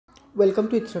Welcome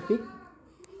to ItzRafiq.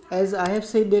 As I have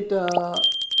said that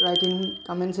write in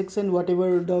comment section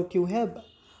whatever doubt you have.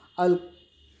 I'll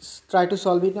try to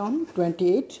solve it on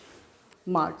 28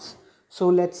 March. So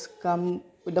let's come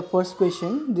with the first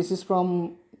question. This is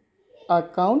from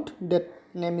account that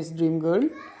name is Dream Girl.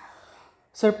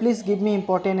 Sir, please give me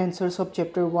important answers of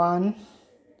chapter 1.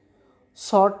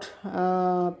 Short.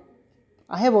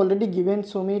 I have already given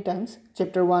so many times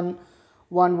chapter 1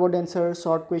 one word answer,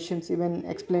 short questions, even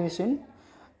explanation.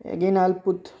 Again, I'll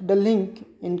put the link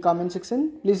in comment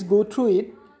section. Please go through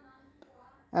it.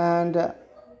 And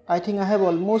I think I have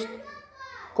almost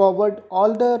covered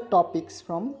all the topics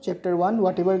from chapter 1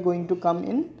 whatever going to come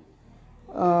in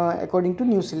according to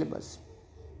new syllabus.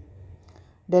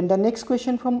 Then the next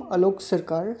question from Alok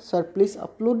Sarkar. Sir, please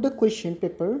upload the question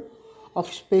paper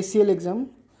of special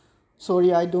exam.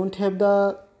 Sorry, I don't have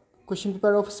the question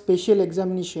paper of special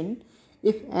examination.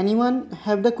 If anyone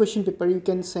have the question paper, you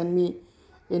can send me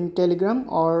in Telegram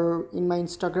or in my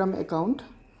Instagram account.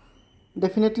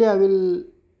 Definitely I will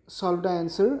solve the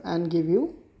answer and give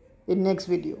you in next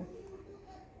video.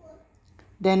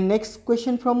 Then next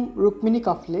question from Rukmini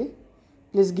Kafle.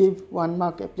 Please give 1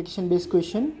 mark application based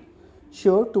question.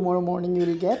 Sure, tomorrow morning you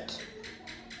will get.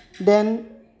 Then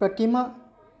Pratima.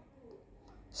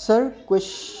 Sir,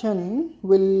 question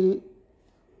will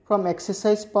from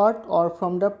exercise part or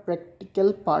from the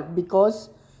practical part, because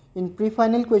in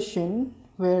pre-final question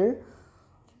where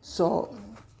so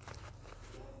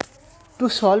to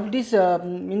solve this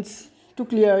means to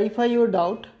clarify your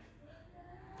doubt,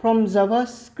 from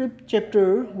JavaScript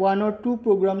chapter 1 or 2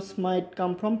 programs might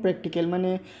come from practical.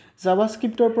 Mane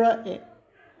JavaScript or para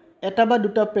eta ba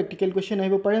duta practical question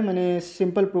ahibo pare, mane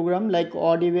simple program like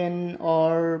odd even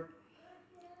or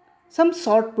some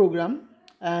short program.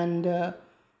 And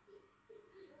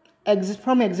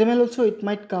from XML also it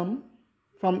might come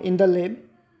from in the lab.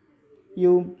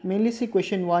 You mainly see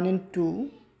question 1 and 2.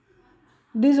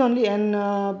 This only, and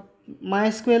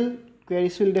MySQL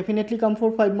queries will definitely come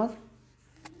for 5 marks.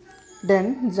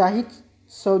 Then Zahid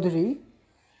Chaudhary.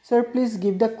 Sir, please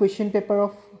give the question paper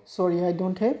of, sorry I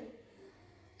don't have.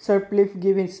 Sir, please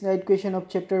give inside question of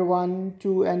chapter 1,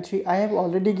 2 and 3. I have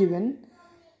already given.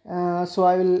 So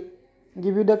I will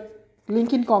give you the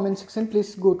link in comment section.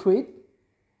 Please go through it.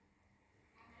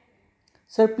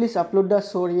 Sir, please upload the,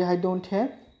 sorry I don't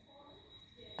have,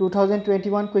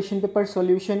 2021 question paper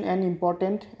solution and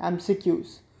important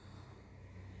MCQs.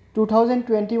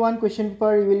 2021 question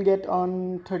paper you will get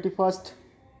on 31st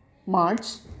March.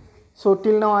 So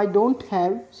till now I don't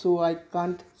have, so I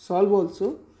can't solve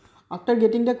also. After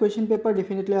getting the question paper,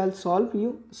 definitely I'll solve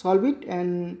it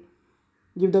and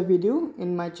give the video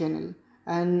in my channel.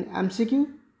 And MCQ,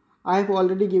 I have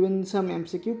already given some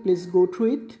MCQ. Please go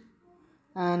through it,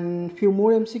 and few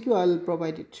more MCQ I'll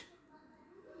provide it.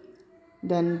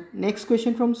 Then next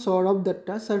question from Saurabh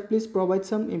Datta. Sir, please provide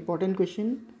some important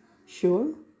question. Sure.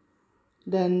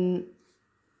 Then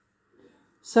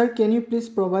sir, can you please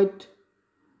provide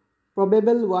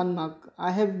probable 1 mark?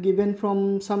 I have given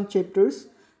from some chapters,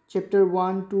 chapter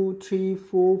 1, 2, 3,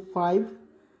 4,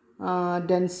 5,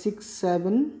 then 6,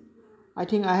 7. I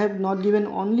think I have not given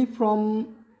only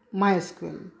from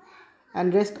MySQL,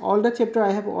 and rest all the chapter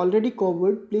I have already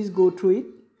covered. Please go through it.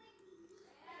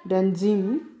 Then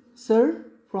Jim. Sir,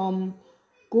 from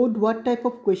code what type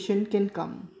of question can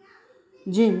come?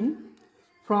 Jim,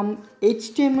 from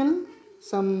HTML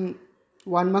some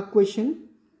 1 mark question.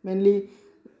 Mainly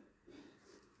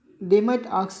they might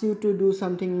ask you to do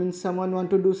something, means someone want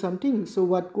to do something, so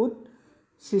what code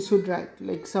she should write,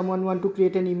 like someone want to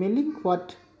create an email link,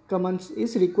 what commands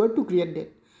is required to create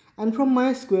that. And from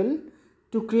MySQL,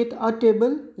 to create a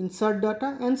table, insert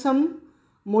data, and some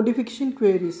modification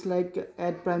queries like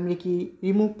add primary key,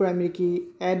 remove primary key,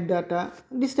 add data,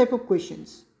 this type of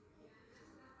questions.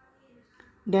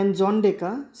 Then John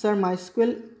Deka. Sir,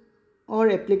 MySQL or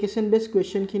application based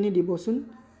question khini dibosun.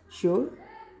 Sure.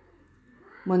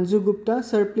 Manju Gupta.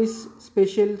 Sir, please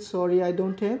special, sorry I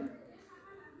don't have.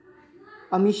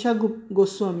 Amisha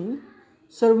Goswami.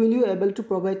 Sir, will you able to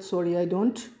provide, sorry I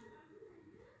don't.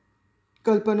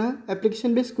 Kalpana,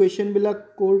 application based question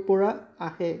bilak core pora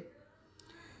ahe.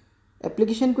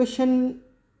 Application question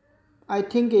I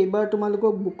think ebar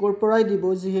tumaloko bookor porai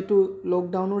dibo, jihetu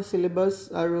lockdown or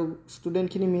syllabus aru student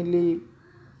khini mainly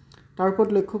tarpot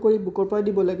lokkho kori bookor porai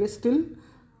dibo lage. Still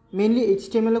mainly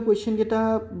HTML question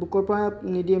keta bookor porai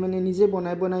nidie, mane nije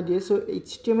bonai die. So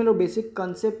HTML or basic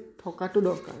concept thokatu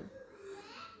dorkar.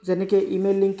 Jeneke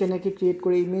email link keneke create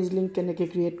kore, image link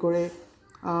keneke create kore,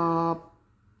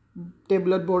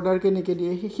 টেবলত border কেনেকৈ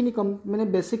দিয়ে সেইখিনি মানে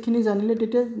বেছিকখিনি জানিলে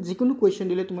তেতিয়া যিকোনো question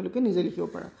দিলে তোমালোকে নিজে লিখিব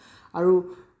পাৰা। আৰু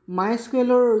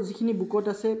MySQLৰ যিখিনি বুকত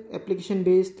আছে এপ্লিকেশ্যন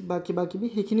বেছড বা কিবা কিবি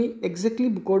সেইখিনি এক্সেক্টলি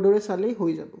বুকৰ দৰে চালেই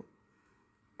হৈ যাব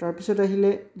তাৰপিছত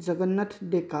আহিলে জগন্নাথ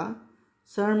ডেকা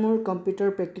ছাৰ মোৰ কম্পিউটাৰ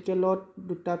প্ৰেক্টিকেলত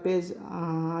দুটা পেজ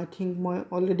আই থিংক মই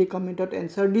অলৰেডি কমেণ্টত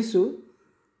এনচাৰ দিছোঁ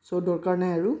চ' দৰকাৰ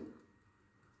নাই আৰু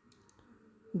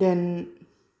দেন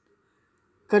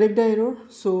কাৰেক্ট দ্য এৰৰ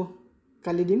চ'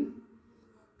 কালি দিম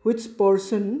which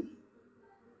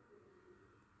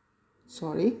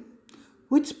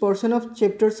portion of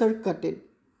chapters are cutted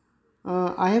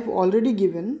I have already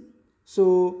given so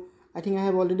I think I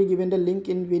have already given the link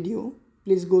in video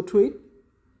please go through it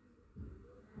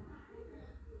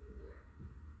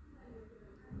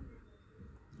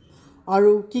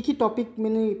আৰু কি টপিক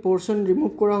মানে পোৰ্শন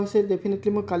ৰিমুভ কৰা হৈছে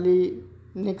ডেফিনেটলি মই কালি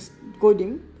next কৈ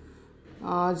দিম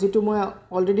যেটো মই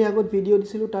অলৰেডি আগত ভিডিও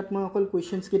দিছিলোঁ তাত মই অকল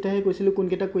কোৱেশ্চনছ কেইটাহে কৈছিলোঁ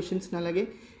কোনকেইটা কোৱেশ্চনছ নালাগে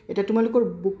এটা তোমালোকৰ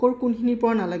বুকৰ কোনখিনিৰ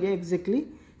পৰা নালাগে এক্সেক্টলি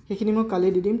সেইখিনি মই কালি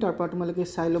দি দিম তাৰ পৰা তোমালোকে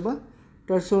চাই ল'বা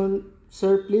তাৰপিছত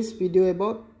স্যাৰ প্লিজ ভিডিও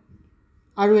এবাউট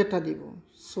আৰু এটা দিব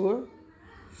স্যাৰ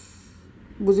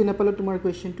বুজি নাপালো তোমাৰ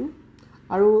কোৱেশ্চনটো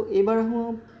আৰু এবাৰ আহোঁ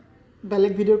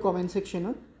বেলেগ ভিডিওৰ কমেণ্ট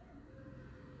সেকশ্যনত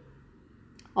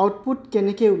আউটপুট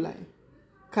কেনেকৈ ওলায়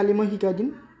খালি মই শিকাই দিম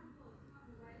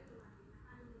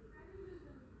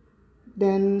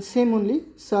then same only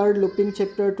sir looping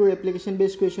chapter to application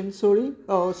based question sorry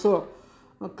so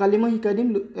kali moi hikai dim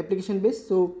application based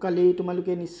so kali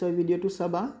tumaluke nischoy video tu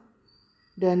saba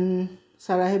then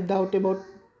sir I have doubt about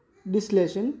this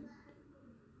lesson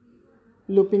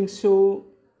looping so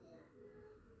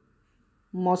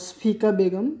Mosfika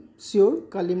Begum sure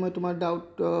kali moi tumar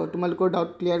doubt tumalukor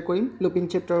doubt clear korim looping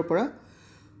chapter opora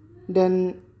then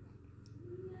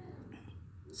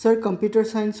sir computer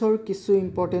science or kisu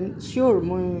important sure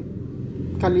moi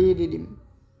kali di dim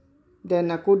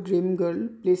then ako dream girl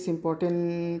please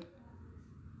important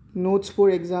notes for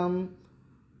exam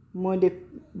moi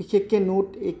বিশেষকে note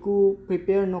একু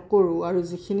prepare নকৰো আৰু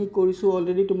যিখিনি কৰিছো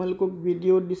already তোমালোকক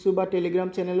video দিছো বা Telegram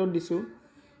চেনেলত দিছো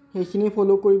সেইখিনি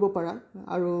ফলো কৰিব পাৰা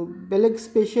আৰু বেলেগ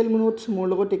স্পেশাল নোটস মোৰ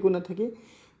লগত একু নাথাকে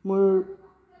মোৰ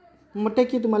মতে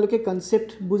কি তোমালোকে কনসেপ্ট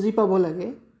বুজি পাব লাগে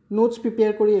নোটস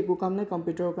প্ৰিপেয়াৰ কৰি একু কাম নাই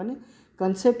কম্পিউটাৰৰ কাৰণে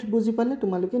কনসেপ্ট বুজি পালে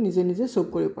তোমালোকে নিজে নিজে সলভ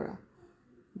কৰিব পাৰা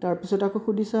তাৰ পিছত আকৌ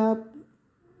খুদিছা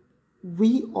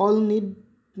we all need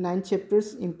 9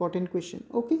 chapters important question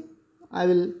okay I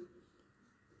will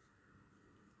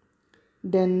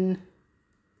then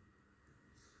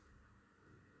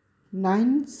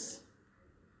 9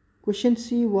 question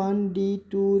C1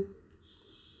 D2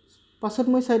 pasat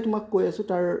moi sai tumak koi asu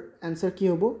tar answer ki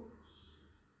hobo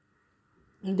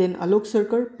then Alok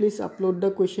Sarkar please upload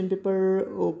the question paper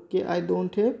okay I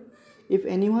don't have if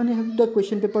anyone have the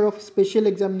question paper of special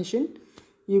examination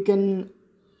you can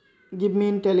give me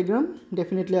in telegram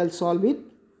definitely I'll solve it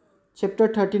chapter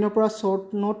 13 opera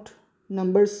short note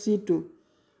number C2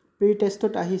 pre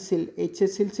testot ahisil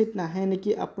HSLC nahe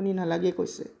neki apuni nalage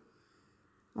koise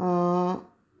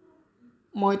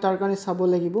মই তাৰ কাৰণে চাব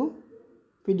লাগিব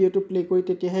ভিডিওটো play কৰি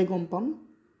তেতিয়াহে গম পাম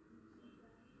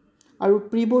আৰু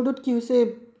প্ৰি বোৰ্ডত কি হৈছে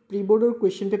প্ৰি বোৰ্ডৰ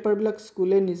কোৱেশ্চন পেপাৰ বিলাক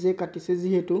স্কুলে নিজে কাটিছে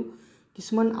যিহেতু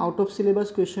কিছুমান আউট অফ সিলেবাস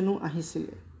কোৱেশ্চনো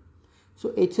আহিছিলে সো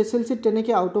HSLC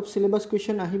তেনেকে আউট অফ সিলেবাস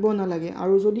কোৱেশ্চন আহিব না লাগে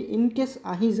আৰু যদি ইন কেস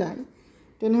আহি যায়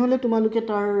তেনেহলে তোমালোকে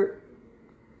তাৰ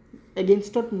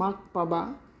এগেইনষ্টত মাৰ্ক পাবা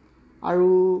আৰু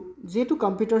যেটো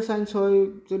কম্পিউটাৰ সায়েন্স হয়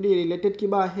যদি ৰিলেটেড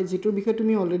কিবা আহে যেটোৰ বিষয়ে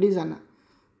তুমি অলৰেডি জানা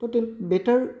তো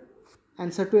বেটাৰ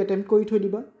আনসাৰটো অ্যাটেম্প্ট কৰি থৈ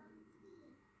দিবা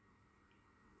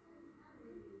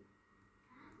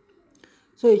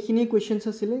সো এইখিনি কোৱেশ্চনছ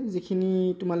আছিল যিখিনি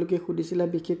তোমালোকে খুদিছিলা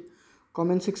বিশেষ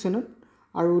কমেন্ট সেকশনত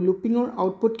আৰু লুপিংৰ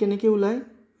আউটপুট কেনেকৈ ওলায়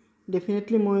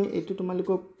ডেফিনেটলি মই এটো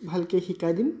তোমালোকক ভালকে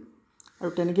শিকাই দিম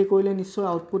আৰু তেনেকৈ কৰিলে নিশ্চয়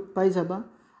আউটপুট পাই যাবা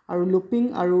আৰু লুপিং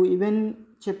আৰু ইভেন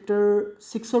চ্যাপ্টাৰ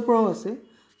 6 ৰ পৰাও আছে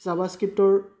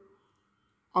জাভাস্ক্ৰিপ্টৰ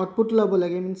আউটপুট লাব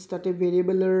লাগে মিন্স তাতে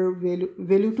ভেৰিয়েবলৰ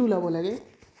ভ্যালুটো লাব লাগে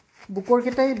বুকৰ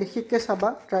কেটাই বেছিকৈ চাবা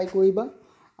ট্ৰাই কৰিবা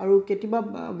আৰু কেতিবা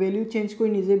ভ্যালু চেঞ্জ কৰি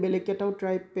নিজে বেলেগ কেটাও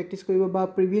ট্ৰাই প্ৰেক্টিস কৰিবা বা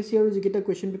প্ৰিভিয়াস ইয়াৰৰ যিকেটা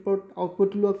কোৱেশ্চন পেপাৰত আউটপুট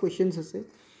লোৱা কোৱেশ্চনছ আছে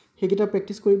হেকিটা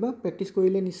প্ৰেক্টিস কৰিবা প্ৰেক্টিস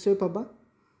কৰিলে নিশ্চয় পাবা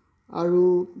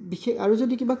আৰু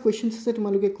যদি কিবা কোৱেশ্চনছ আছে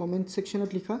তোমালোকে কমেন্ট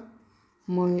সেকশনত লিখা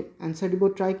মই আনসাৰ দিব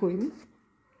try Karim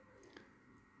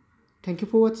Thank you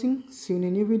for watching. See you in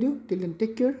a new video. Till then,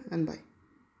 take care and bye.